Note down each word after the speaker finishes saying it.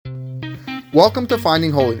Welcome to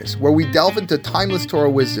Finding Holiness, where we delve into timeless Torah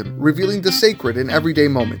wisdom, revealing the sacred in everyday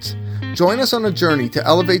moments. Join us on a journey to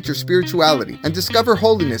elevate your spirituality and discover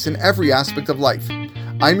holiness in every aspect of life.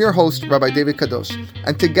 I'm your host, Rabbi David Kadosh,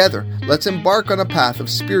 and together, let's embark on a path of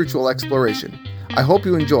spiritual exploration. I hope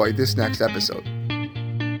you enjoy this next episode.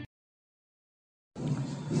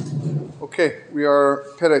 Okay, we are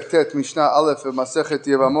Perek Tet, Mishnah Aleph, Masechet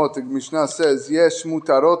Yevamot. The Mishnah says, Yesh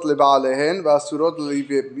mutarot leba'alehen v'asurot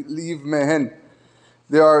le'ivmehen.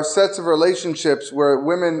 There are sets of relationships where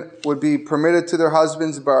women would be permitted to their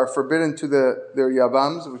husbands but are forbidden to their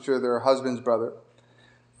yavams, which are their husband's brother.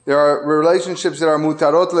 There are relationships that are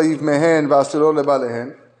mutarot le'ivmehen v'asurot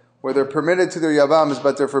leba'alehen, where they're permitted to their yavams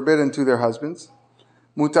but they're forbidden to their husbands.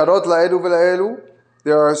 Mutarot la'elu v'la'elu.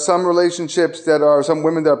 There are some relationships that are some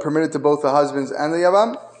women that are permitted to both the husbands and the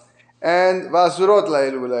yavam, and vasurot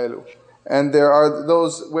la'elu la'elu. And there are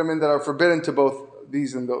those women that are forbidden to both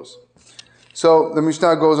these and those. So the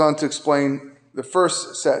Mishnah goes on to explain the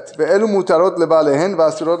first set. Ve'elu mutarot leba'alehen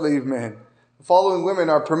vasurot le'ivmehen. The following women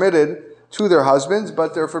are permitted to their husbands,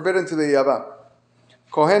 but they're forbidden to the yavam.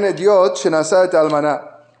 Kohen ediot shenasa et almana.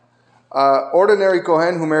 Ordinary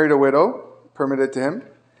kohen who married a widow, permitted to him.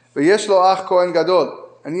 V'yesh lo ach kohen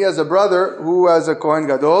gadol, and he has a brother who has a kohen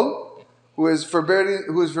gadol, who is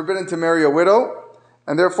forbidden to marry a widow,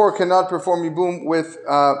 and therefore cannot perform yibum with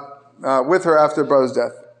her after the brother's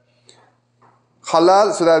death.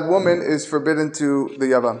 Halal, so that woman is forbidden to the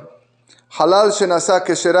yavam. Halal shenasa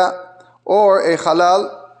keshera, or a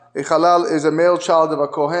halal. A halal is a male child of a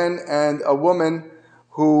kohen and a woman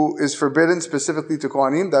who is forbidden specifically to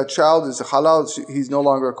kohanim. That child is a halal; he's no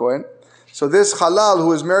longer a kohen. So this halal,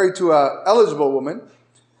 who is married to an eligible woman,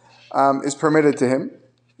 is permitted to him,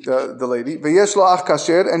 the lady. V'yesh lo ach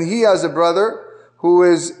kasher, and he has a brother who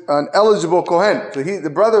is an eligible kohen. So the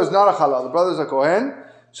brother is not a halal, the brother is a kohen,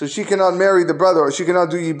 so she cannot marry the brother, or she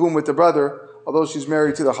cannot do yibum with the brother, although she's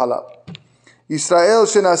married to the halal. Yisrael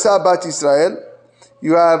shenasa bat Yisrael.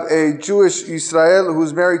 You have a Jewish Yisrael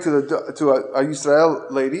who's married to a Yisrael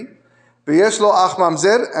lady. V'yesh lo ach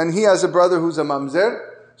mamzer, and he has a brother who's a mamzer.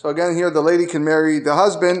 So again, here the lady can marry the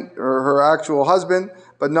husband or her actual husband,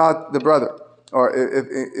 but not the brother, or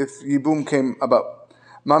if yibum came about.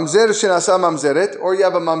 Mamzer shenasa mamzeret, or you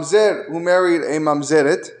have a mamzer who married a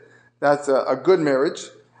mamzeret. That's a good marriage.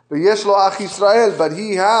 But yesh lo ach Yisrael, but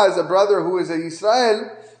he has a brother who is a Yisrael.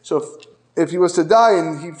 So if he was to die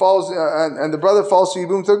and he falls and the brother falls to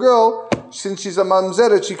yibum to the girl, since she's a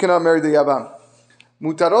mamzeret, she cannot marry the yavam.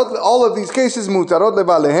 Mutarot, all of these cases, mutarot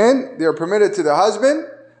lebalehen, they are permitted to the husband.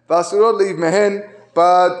 Vasurot le'ivmehen,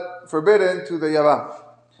 but forbidden to the yavam.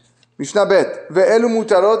 Mishnah Bet. Ve'elu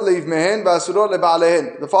mutarot le'ivmehen, vasurot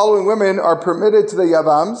le'ba'alehen. The following women are permitted to the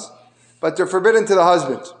yavams, but they're forbidden to the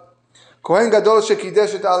husbands. Kohen gadol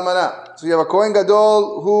shekidesh et almana. So you have a Kohen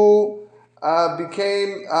gadol who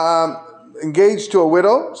became engaged to a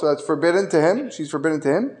widow, so that's forbidden to him. She's forbidden to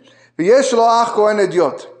him. V'yesh lo ach kohen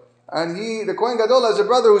ediot. And the Kohen gadol has a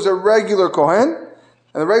brother who's a regular Kohen,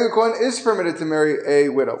 and the regular Kohen is permitted to marry a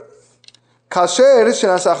widow. Kasher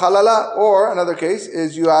shenasa halala, or another case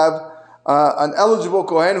is you have an eligible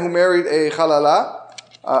Kohen who married a halala,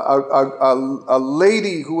 a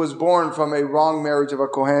lady who was born from a wrong marriage of a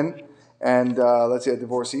Kohen, and let's say a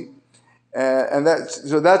divorcee, and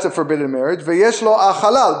that's a forbidden marriage. V'yesh lo a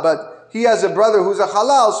halal, but he has a brother who's a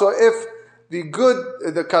halal. So if the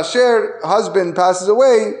kasher husband passes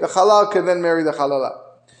away, the halal can then marry the halala.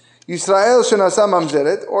 Yisrael shenasa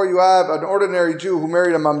mamzeret, or you have an ordinary Jew who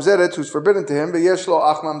married a mamzeret who's forbidden to him, v'yesh lo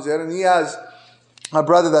ach mamzer, and he has a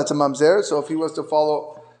brother that's a mamzer, so if he was to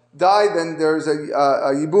die, then there's a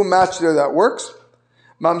yibum match there that works.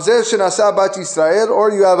 Mamzer shenasa bat Yisrael,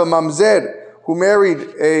 or you have a mamzer who married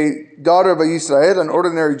a daughter of a Yisrael, an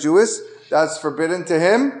ordinary Jewess, that's forbidden to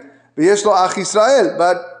him, v'yesh lo ach Yisrael,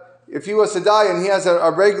 but if he was to die and he has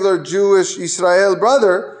a regular Jewish Yisrael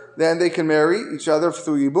brother, then they can marry each other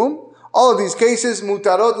through yibum. All of these cases,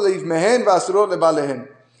 mutarot le'ivmehen v'asurot lebalehen.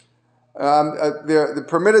 They're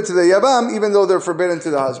permitted to the yavam, even though they're forbidden to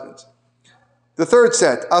the husbands. The third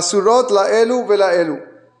set, asurot la'elu ve'la'elu.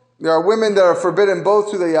 There are women that are forbidden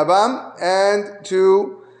both to the yavam and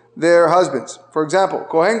to their husbands. For example,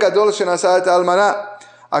 kohen gadol shenasa et almana,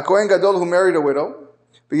 a kohen gadol who married a widow.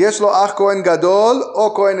 V'yesh lo ach kohen gadol o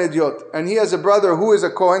kohen ediot, and he has a brother who is a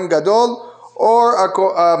kohen gadol or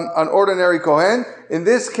an ordinary Kohen. In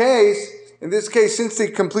this case, since they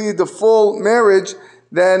completed the full marriage,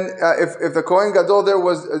 then if the Kohen Gadol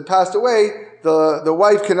there passed away, the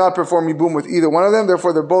wife cannot perform yibum with either one of them.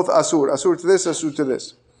 Therefore, they're both asur to this, asur to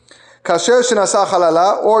this. Kasher shenasa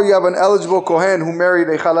halala, or you have an eligible Kohen who married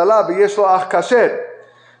a halala, v'yesh lo ach kasher.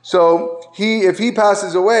 So if he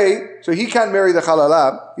passes away, so he can't marry the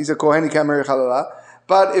Chalala. He's a Kohen, he can't marry Chalala.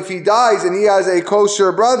 But if he dies and he has a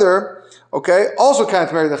kosher brother, okay, also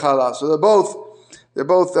can't marry the Chalala. So they're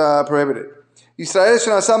both prohibited. Yisrael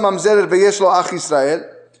shenasa mamzeret veyesh lo ach Yisrael.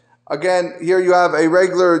 Again, here you have a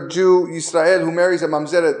regular Jew, Yisrael, who marries a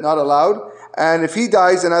mamzeret, not allowed. And if he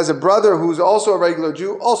dies and has a brother who's also a regular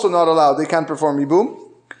Jew, also not allowed. They can't perform Yibum.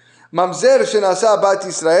 Mamzer shenasa bat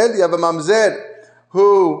Yisrael. You have a mamzer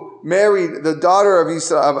who married the daughter of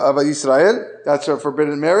Yisrael. That's a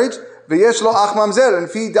forbidden marriage. V'yesh lo ach mamzer. And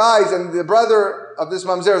if he dies and the brother of this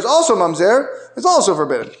mamzer is also mamzer, it's also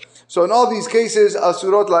forbidden. So in all these cases,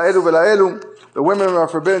 asurot la'elu ve'la'elu, the women are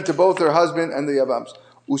forbidden to both their husband and the yavams.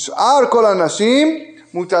 Us'ar kol hanashim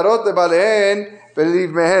mutarot lebalehen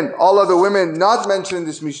ve'liv mehen. All other women not mentioned in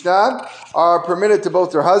this Mishnah are permitted to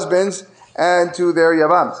both their husbands and to their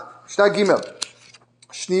yavams. Mishnah Gimel.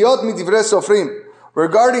 Shniyot midivrei sofrim.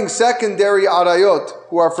 Regarding secondary arayot,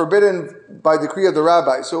 who are forbidden by decree of the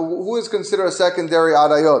rabbi. So who is considered a secondary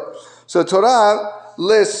arayot? So Torah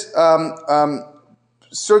lists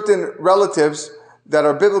certain relatives that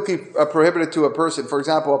are biblically prohibited to a person. For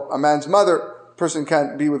example, a man's mother, person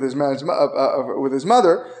can't be with his mother.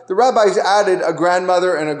 The rabbis added a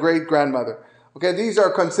grandmother and a great-grandmother. Okay, these are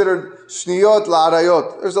considered shniyot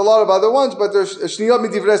la'arayot. There's a lot of other ones, but there's shniyot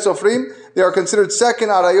midivrei sofrim. They are considered second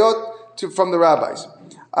arayot from the rabbis.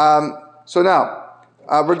 So now,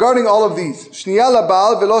 regarding all of these, shniya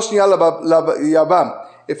labal velo shniya yabam.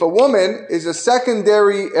 If a woman is a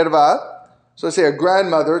secondary erva, so let's say a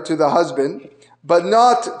grandmother to the husband, but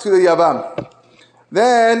not to the yavam,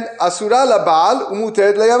 then asura labal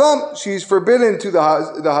umuted leyavam. She's forbidden to the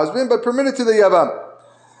husband, but permitted to the yavam.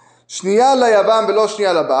 Shniya layavam velo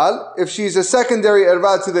shniya labal. If she's a secondary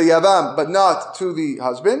erva to the yavam, but not to the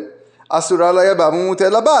husband, asura layavam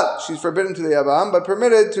umuted labal. She's forbidden to the yavam, but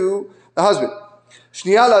permitted to the husband.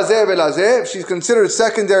 Shniya lazeh velazeh. If she's considered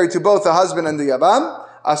secondary to both the husband and the yavam,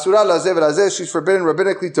 asura lazeh velazeh. She's forbidden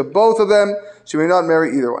rabbinically to both of them. She may not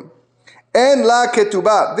marry either one. En la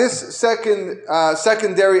ketubah. This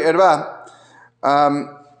secondary erva. En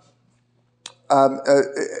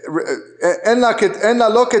la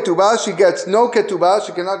lo ketubah. She gets no ketubah.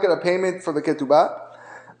 She cannot get a payment for the ketubah.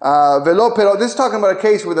 Velo pero. This is talking about a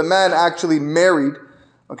case where the man actually married.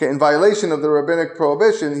 Okay, in violation of the rabbinic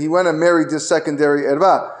prohibition, he went and married this secondary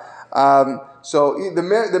erva. So the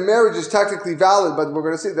marriage is technically valid, but we're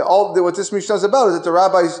going to see that what this Mishnah is about is that the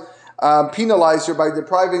rabbis penalize her by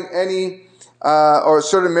depriving any or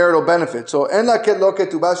certain marital benefit. So en la lo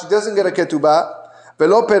ketubah, she doesn't get a ketubah.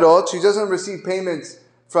 Velo perot, she doesn't receive payments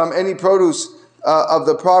from any produce of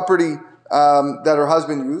the property that her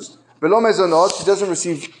husband used. Velo mezonot, she doesn't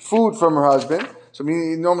receive food from her husband. So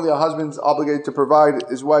normally a husband's obligated to provide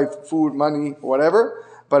his wife food, money, whatever.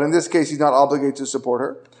 But in this case, he's not obligated to support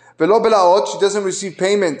her. Velo belaot, she doesn't receive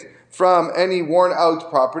payment from any worn out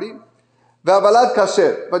property. V'avalad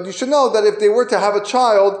kasher. But you should know that if they were to have a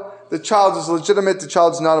child, the child is legitimate, the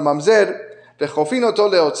child is not a mamzer. V'chofin oto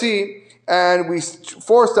leotzi, and we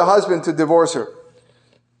force the husband to divorce her.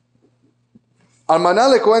 Almana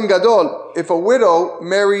lekohen gadol, if a widow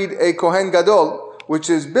married a kohen gadol, which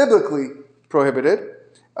is biblically prohibited,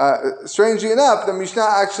 strangely enough, the Mishnah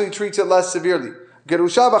actually treats it less severely.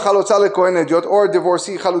 Gerusha b'chalotza lekohen ediot, or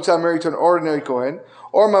divorcee chalutza married to an ordinary kohen,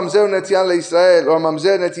 or mamzer netiyan leIsrael, or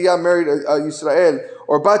mamzer netiya married a Yisrael,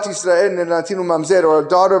 or bat Yisrael netinu mamzer, or a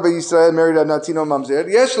daughter of a Yisrael married a natino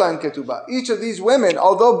mamzer. Yesh lahem ketubah. Each of these women,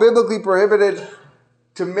 although biblically prohibited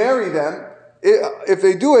to marry them, if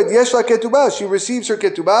they do it, yesh la ketubah, she receives her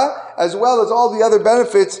ketubah as well as all the other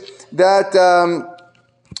benefits that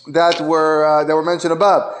were mentioned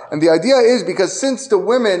above. And the idea is because since the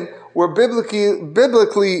women were biblically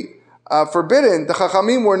forbidden, the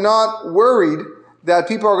Chachamim were not worried that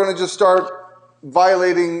people are going to just start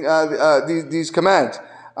violating these commands.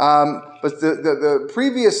 But the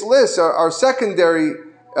previous lists are secondary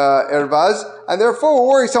ervas, and therefore we're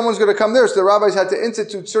worried someone's going to come there. So the rabbis had to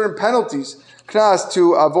institute certain penalties, knas,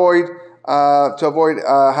 to avoid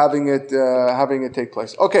having it take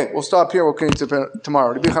place. Okay, we'll stop here. We'll continue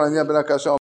tomorrow.